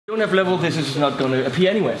Don't have level, this is not going to appear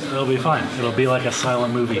anywhere. It'll be fine. It'll be like a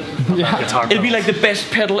silent movie. Yeah. Guitar It'll be like the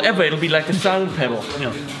best pedal ever. It'll be like the silent pedal. Yeah.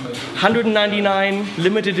 199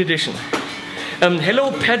 limited edition.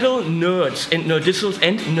 Hello pedal nerds and nerdissels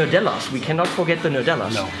and nerdellas. We cannot forget the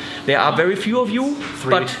nerdellas. No. There are very few of you, 3.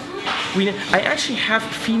 but I actually have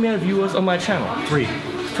female viewers on my channel. 3.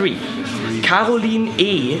 3. Caroline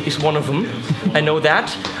A is one of them. I know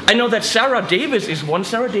that. I know that Sarah Davis is one.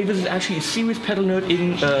 Sarah Davis is actually a serious pedal nerd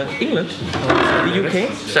in England, the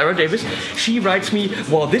UK. Sarah Davis. She writes me,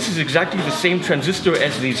 well, this is exactly the same transistor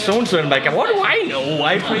as the so-and-so. And I'm like, what do I know?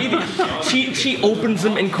 I play the... She opens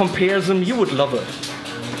them and compares them. You would love her.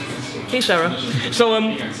 Hey, Sarah. So,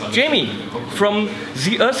 Jamie, from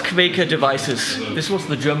the Earthquaker Devices. This was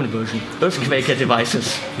the German version. Earthquaker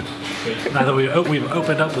Devices. Now that we've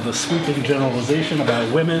opened up with a sweeping generalization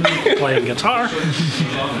about women playing guitar,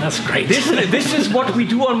 that's great. This is what we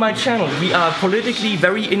do on my channel. We are politically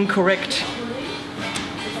very incorrect.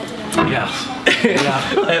 Yes.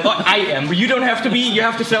 Yeah. I am. You don't have to be. You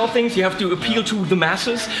have to sell things. You have to appeal to the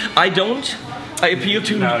masses. I don't. I appeal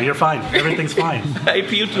to... No, you're fine. Everything's fine. I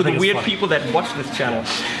appeal to the weird people that watch this channel.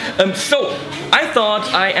 So, I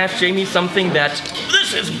thought I asked Jamie something that...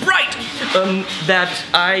 This is bright! That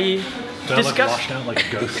I Do I look washed out like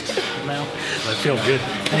a ghost now? I feel good.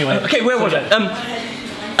 Anyway. Okay, where was it?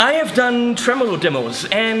 I have done tremolo demos,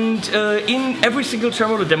 and in every single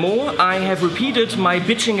tremolo demo, I have repeated my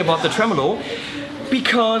bitching about the tremolo,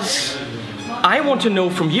 because... I want to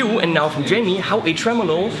know from you, and now from Jamie, how a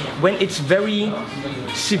tremolo, when it's very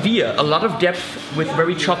severe, a lot of depth with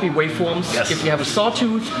very choppy waveforms, yes. If you have a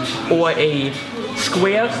sawtooth or a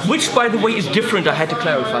square, which by the way is different, I had to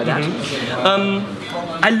clarify that.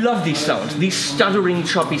 I love these sounds, these stuttering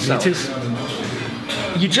choppy sounds.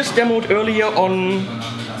 You just demoed earlier on...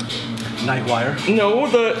 Nightwire? No,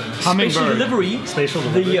 the spatial delivery. Spatial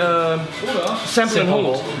delivery. The sample and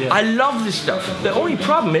hold. Yeah. I love this stuff. The only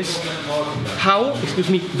problem is how,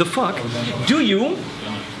 excuse me, the fuck, do you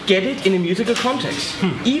get it in a musical context?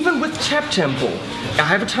 Even with tap tempo, I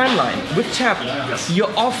have a timeline. With tap, yes.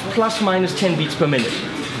 You're off plus minus 10 beats per minute.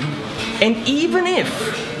 And even if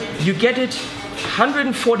you get it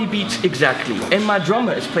 140 beats exactly, and my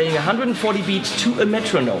drummer is playing 140 beats to a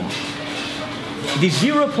metronome, the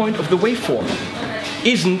 0 point of the waveform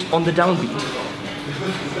isn't on the downbeat.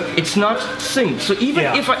 It's not synced. So even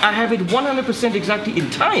if I have it 100% exactly in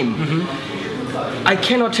time, I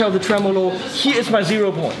cannot tell the tremolo, here is my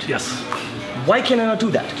 0 point. Yes. Why can I not do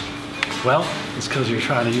that? Well, it's because you're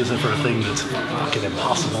trying to use it for a thing that's fucking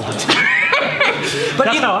impossible to do. But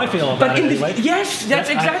that's how I feel about it anyway. Yes, that's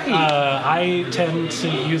exactly. I tend to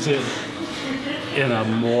use it in a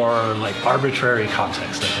more like arbitrary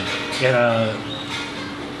context, I think. In a...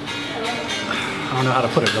 I don't know how to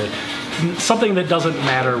put it really. Something that doesn't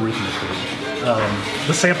matter rhythmically.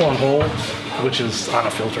 The sample and hold, which is on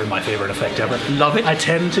a filter, my favorite effect ever. Love it. I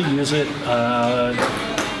tend to use it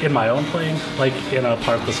in my own playing, like in a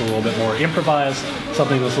part that's a little bit more improvised,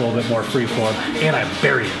 something that's a little bit more freeform, and I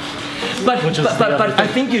bury it. But I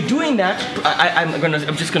think you're doing that.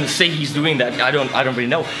 I'm just gonna say he's doing that. I don't really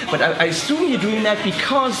know. But I assume you're doing that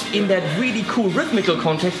because in that really cool rhythmical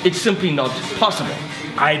context, it's simply not possible.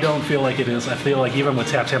 I don't feel like it is. I feel like even with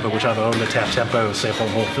tap tempo, which I've owned the tap tempo sample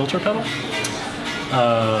and hold filter pedal,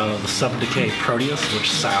 the sub decay Proteus,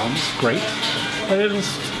 which sounds great. But it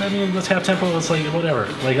is, I mean, the tap tempo is like whatever.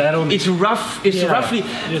 Like I don't. It's rough. It's roughly.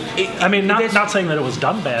 I mean, not saying that it was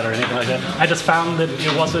done bad or anything like that. I just found that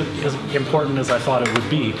it wasn't as important as I thought it would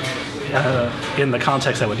be in the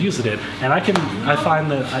context I would use it in. And I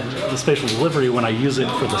find that the spatial delivery, when I use it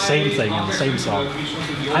for the same thing in the same song,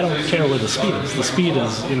 I don't care where the speed is. The speed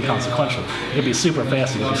is inconsequential. It can be super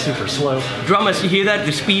fast, it can be super slow. Drummers, you hear that?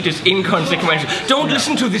 The speed is inconsequential. Don't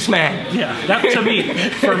listen to this man. Yeah, that to me,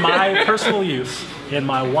 for my personal use, in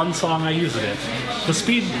my one song I use it in, the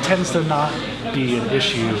speed tends to not be an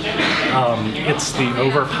issue. It's the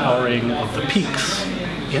overpowering of the peaks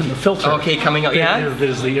in the filter. Okay, coming up, yeah? That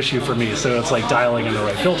is the issue for me. So it's like dialing in the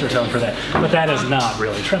right filter tone for that. But that is not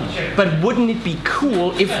really tremolo. But wouldn't it be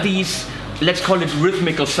cool if these, let's call it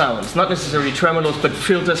rhythmical sounds, not necessarily tremolos, but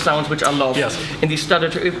filter sounds which I love, in these stutter,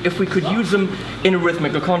 if we could use them in a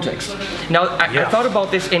rhythmical context. Now, I thought about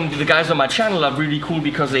this, and the guys on my channel are really cool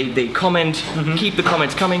because they comment, keep the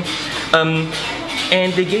comments coming.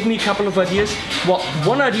 And they gave me a couple of ideas. Well,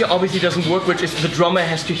 one idea obviously doesn't work, which is the drummer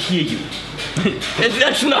has to hear you.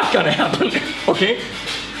 That's not gonna happen, okay?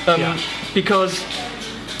 Because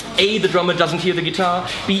A, the drummer doesn't hear the guitar.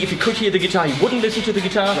 B, if he could hear the guitar, he wouldn't listen to the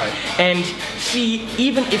guitar. Right. And C,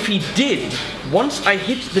 even if he did, once I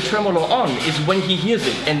hit the tremolo on is when he hears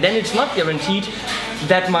it. And then it's not guaranteed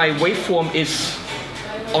that my waveform is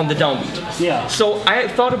on the downbeat. Yeah. So I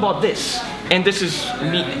thought about this, and this is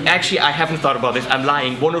me. Actually, I haven't thought about this. I'm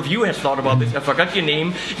lying. One of you has thought about this. I forgot your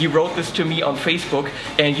name. You wrote this to me on Facebook,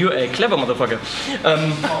 and you're a clever motherfucker.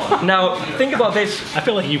 Now, think about this. I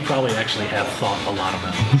feel like you probably actually have thought a lot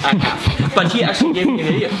about it. I have. But he actually gave me an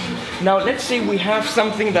idea. Now, let's say we have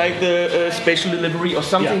something like the spatial delivery or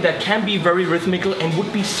something that can be very rhythmical and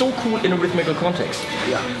would be so cool in a rhythmical context.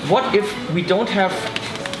 Yeah. What if we don't have...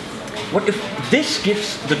 What if this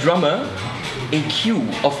gives the drummer a cue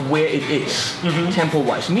of where it is,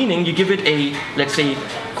 tempo-wise? Meaning you give it a, let's say,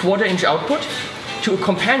 1/4 inch output to a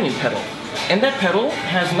companion pedal. And that pedal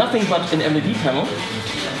has nothing but an LED panel,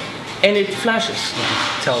 and it flashes.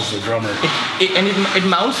 It tells the drummer. It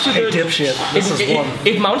mounts to hey, the... dipshit,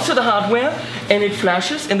 it mounts to the hardware, and it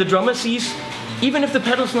flashes, and the drummer sees, even if the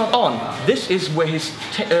pedal's not on, this is where his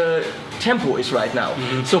tempo is right now.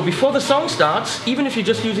 So before the song starts, even if you're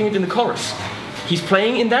just using it in the chorus, he's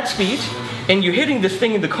playing in that speed, and you're hitting this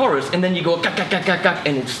thing in the chorus, and then you go gak, gak, gak, gak, gak,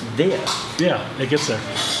 and it's there. Yeah, it gets there.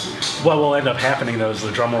 What will end up happening though is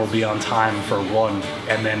the drummer will be on time for one,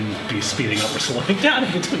 and then be speeding up or slowing down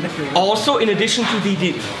in between everyone. Also, in addition to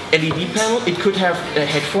the LED panel, it could have a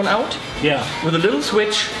headphone out. Yeah. With a little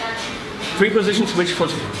switch. 3-position switch for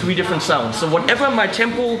 3 different sounds. So whatever my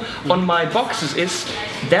tempo on my boxes is,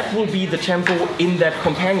 that will be the tempo in that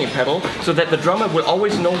companion pedal, so that the drummer will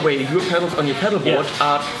always know where your pedals on your pedal board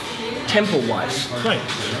are tempo-wise. Right.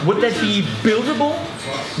 Would that be buildable?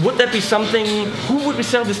 Would that be something? Who would we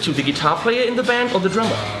sell this to? The guitar player in the band or the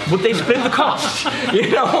drummer? Would they split the cost? You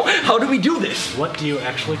know, how do we do this? What do you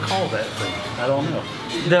actually call that thing? I don't know.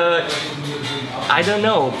 I don't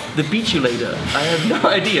know. The beatulator. I have no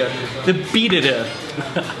idea. The beat-iter.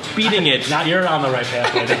 Beating it. Now you're on the right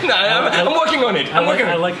path. No, I'm working on it.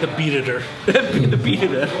 I like the beat-iter. The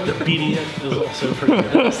beat-iter. The beat-it is also pretty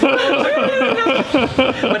good.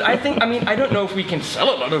 But I think, I don't know if we can sell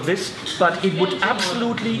a lot of this, but it would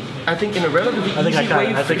absolutely, I think, in a relatively easy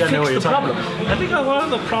way, I think I know what you're talking problem. about. I think a lot of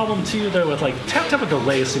the problem too, though, with like tap-tap and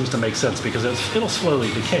delay seems to make sense because it'll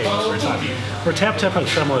slowly decay over time. Where tap-tap and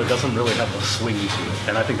tremolo doesn't really have the swing to it,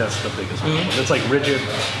 and I think that's the biggest problem. It's like rigid,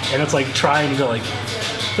 and it's like trying to like.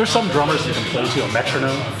 There's some drummers that can play to a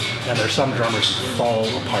metronome, and there's some drummers who fall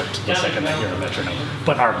apart the second they hear a metronome,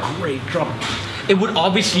 but are great drummers. It would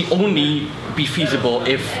obviously only be feasible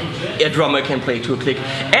if a drummer can play to a click,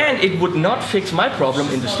 and it would not fix my problem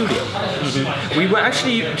in the studio. We were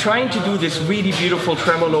actually trying to do this really beautiful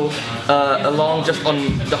tremolo along just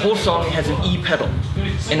on the whole song has an E pedal,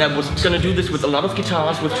 and I was going to do this with a lot of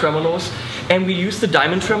guitars with tremolos, and we used the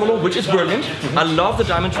diamond tremolo, which is brilliant. I love the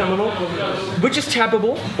diamond tremolo, which is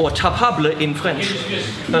tappable or tapable in French.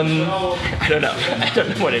 I don't know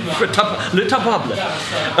what it is. Le tapable,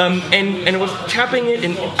 and it was tapping it,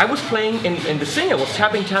 and I was playing, and the singer was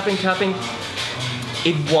tapping.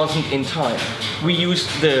 It wasn't in time. We used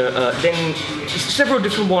the then several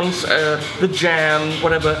different ones, the jam,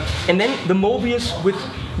 whatever, and then the Mobius with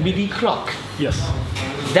MIDI clock. Yes.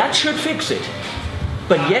 That should fix it,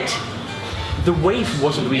 but yet the wave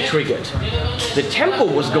wasn't re-triggered. The tempo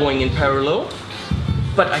was going in parallel,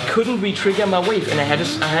 but I couldn't re-trigger my wave, and I had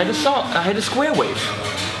a square wave.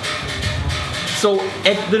 So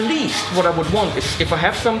at the least, what I would want is, if I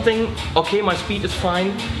have something, okay, my speed is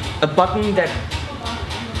fine, a button that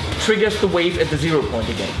triggers the wave at the 0 point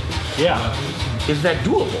again. Yeah. Is that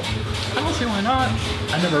doable? I don't see why not.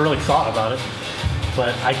 I never really thought about it,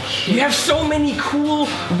 but I can't. You have so many cool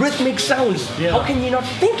rhythmic sounds. Yeah. How can you not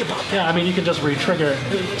think about that? Yeah, I mean, you can just re-trigger.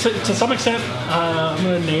 To some extent, I'm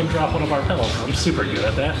going to name drop one of our pedals. I'm super good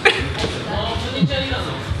at that.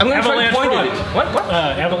 I'm going to try to point at it. What?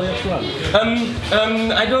 Avalanche Run.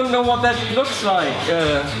 I don't know what that looks like.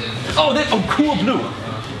 Cool blue.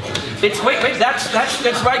 Wait,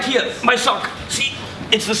 that's right here. My sock. See,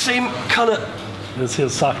 it's the same color. It's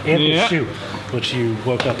his sock and his shoe, which you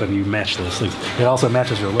woke up and you matched those things. It also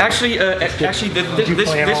matches your logo. Actually,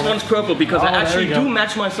 this one's purple because I actually do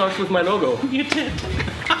match my socks with my logo. You did.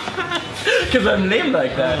 Because I'm lame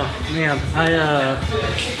like that. Oh, man,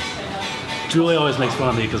 Julie always makes fun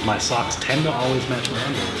of me because my socks tend to always match my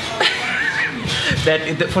underwear.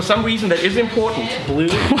 that for some reason that is important. Blue.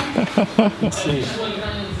 Let's see.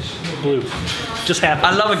 Blue. Just happens.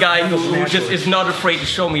 I love a guy who just is not afraid to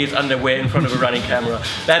show me his underwear in front of a running camera.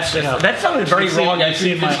 That sounded very wrong. I've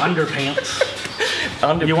seen my underpants.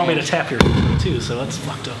 You want me to tap your too, so that's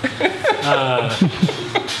fucked up.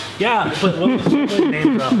 Yeah, but what was the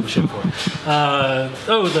name drop the shit for? The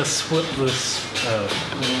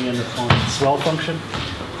swell function.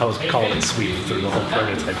 I was calling it sweep through the whole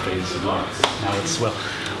prototype phase, and now it's swell.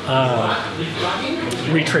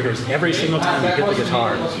 re-triggers every single time you hit the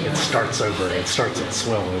guitar. It starts over. It starts its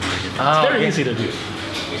swell over again. It's very easy to do.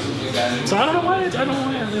 So I don't know why it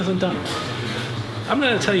isn't done. I'm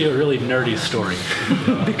going to tell you a really nerdy story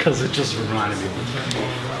because it just reminded me of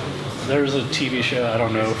it. There's a TV show, I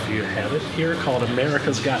don't know if you have it here, called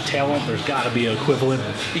America's Got Talent. There's got to be an equivalent.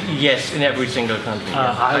 Yes, in every single country.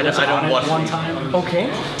 I don't watch one time. Okay.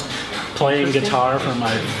 Playing guitar for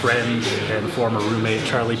my friend and former roommate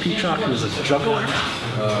Charlie Peacock, who's a juggler.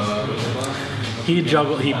 He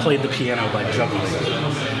played the piano by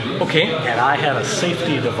juggling. Okay. And I had a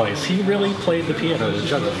safety device. He really played the piano to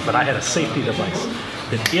juggling, but I had a safety device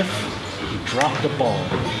that if he dropped a ball,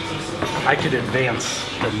 I could advance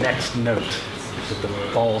the next note that the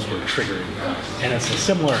balls were triggering. And it's a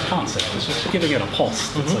similar concept. It's just giving it a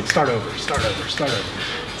pulse. It's like start over, start over, start over.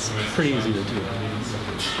 It's pretty easy to do.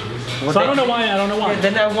 So I don't know why.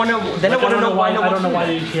 Then I want to know why. I don't know why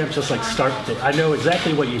you can't just like start. I know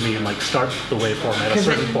exactly what you mean. Like start the waveform at a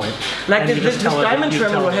certain point. Like this diamond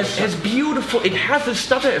tremolo has beautiful. It has a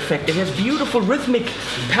stutter effect. It has beautiful rhythmic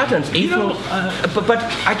patterns. But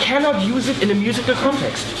I cannot use it in a musical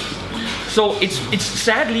context. So it's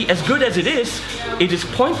sadly, as good as it is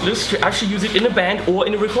pointless to actually use it in a band or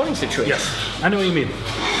in a recording situation. Yes, I know what you mean.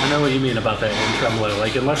 I know what you mean about that in tremolo.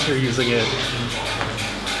 Like unless you're using it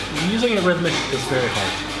rhythmic, it's very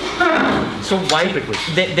hard. So why?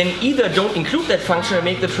 Then either don't include that function and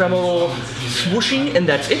make the tremolo swooshy, and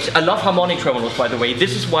that's it. I love harmonic tremolos, by the way.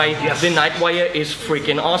 This is why the Nightwire is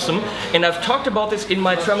freaking awesome. And I've talked about this in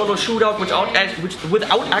my tremolo shootout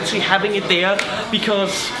without actually having it there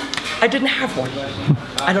because I didn't have one.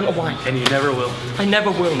 I don't know why. And you never will. I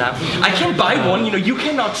never will now. I can buy one. You know, you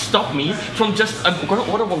cannot stop me from just. I'm going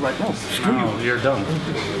to order one right now. Screw you. You're done.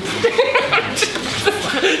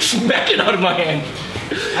 Smack it out of my hand.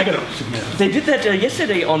 They did that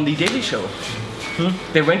yesterday on the Daily Show.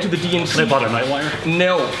 They went to the DNC. They bought a Nightwire?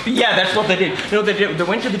 No. Yeah, that's what they did. No, they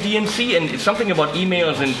went to the DNC and it's something about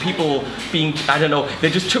emails and people being, I don't know, they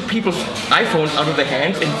just took people's iPhones out of their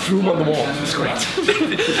hands and threw them on the wall. It's great.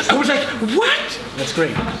 I was like, what? That's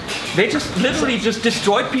great. They just literally just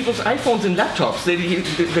destroyed people's iPhones and laptops.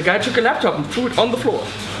 The guy took a laptop and threw it on the floor.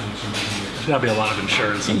 There's got to be a lot of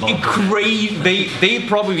insurance involved. They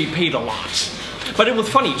probably paid a lot. But it was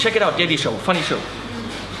funny. Check it out, Daily Show. Funny show.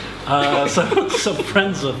 So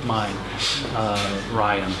friends of mine,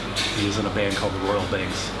 Ryan, he's in a band called the Royal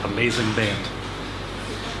Banks. Amazing band.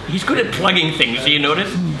 He's good at plugging things, do you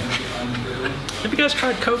notice? Have you guys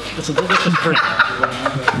tried Coke? It's a delicious drink.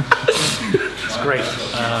 It's great.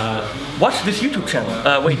 Watch this YouTube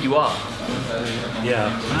channel. Wait, you are?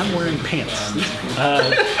 Yeah, I'm wearing pants.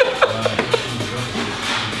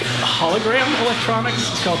 Hologram electronics.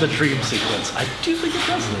 It's called the Dream Sequence. I do think it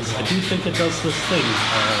does this. I do think it does this thing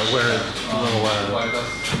where it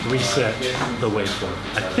will reset the waveform.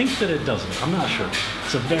 I think that it does it. I'm not sure.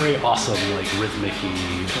 It's a very awesome, like rhythmic-y,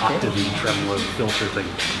 octavey tremolo filter thing.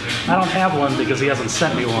 I don't have one because he hasn't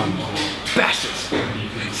sent me one. Bastards.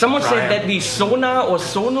 Someone said that the Sonar or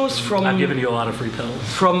Sonos from... I've given you a lot of free pedals.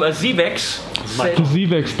 From Zevex. The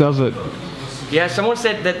Zevex does it. Yeah, someone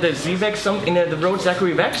said that the Zevex, in the Rode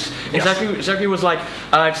Zachary Vex, and Zachary was like,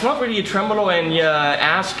 it's not really a tremolo, and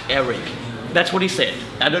ask Eric. That's what he said.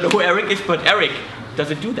 I don't know who Eric is, but Eric, does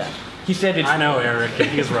it do that? He said it's... I know Eric, and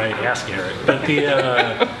he's right, ask Eric. But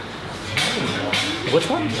the, which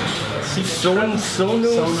one? Sonar?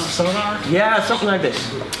 Yeah, something like this.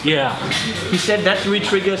 Yeah. He said that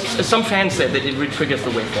re-triggers, some fans said that it re-triggers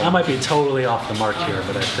the waveform. I might be totally off the mark here,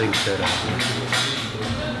 but I think that...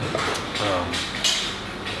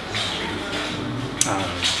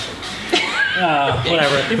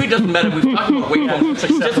 whatever. It really doesn't matter. We've talked about waveforms.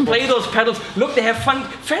 Just play those pedals. Look, they have fun,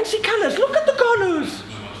 fancy colors. Look at the colors.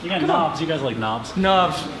 You got knobs. You guys like knobs?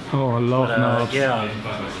 Knobs. Oh, I love knobs. Yeah.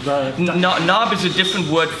 Knob is a different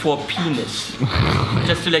word for penis.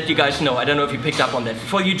 Just to let you guys know. I don't know if you picked up on that.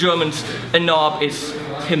 For you Germans, a knob is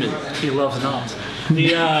Himmel. He loves knobs.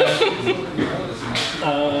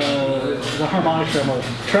 The harmonic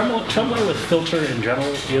tremolo with filter in general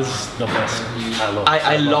is the best.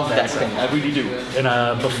 I love that thing. I really do.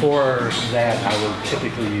 And before that, I would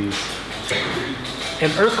typically use an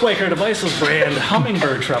Earthquaker Devices brand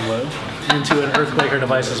Hummingbird tremolo into an Earthquaker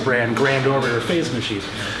Devices brand Grand Orbiter phase machine.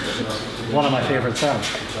 One of my favorite sounds,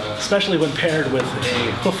 especially when paired with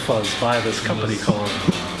a Hoof Fuzz by this company called.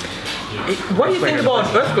 What do you think about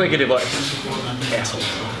Earthquaker Devices? Assholes.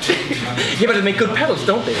 Yeah, but they make good pedals,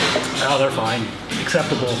 don't they? Oh, they're fine.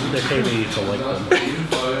 Acceptable. They pay me to like them.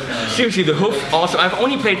 Seriously, the Hoof, awesome. I've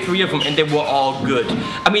only played 3 of them and they were all good.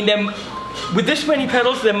 I mean, with this many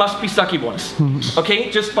pedals, there must be sucky ones. Okay,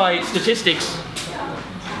 just by statistics,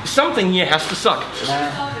 something here has to suck.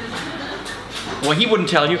 Well, he wouldn't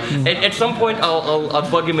tell you. At some point, I'll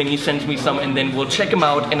bug him and he sends me some, and then we'll check him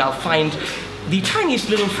out, and I'll find the tiniest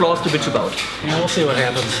little flaws to bitch about. Yeah, we'll see what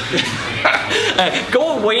happens.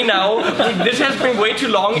 Go away now. This has been way too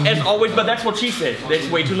long, as always, but that's what she said. That's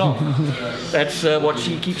way too long. That's what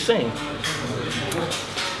she keeps saying.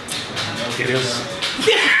 It is.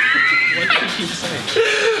 What did she keep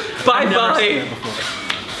saying? Bye-bye.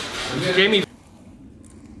 Jamie.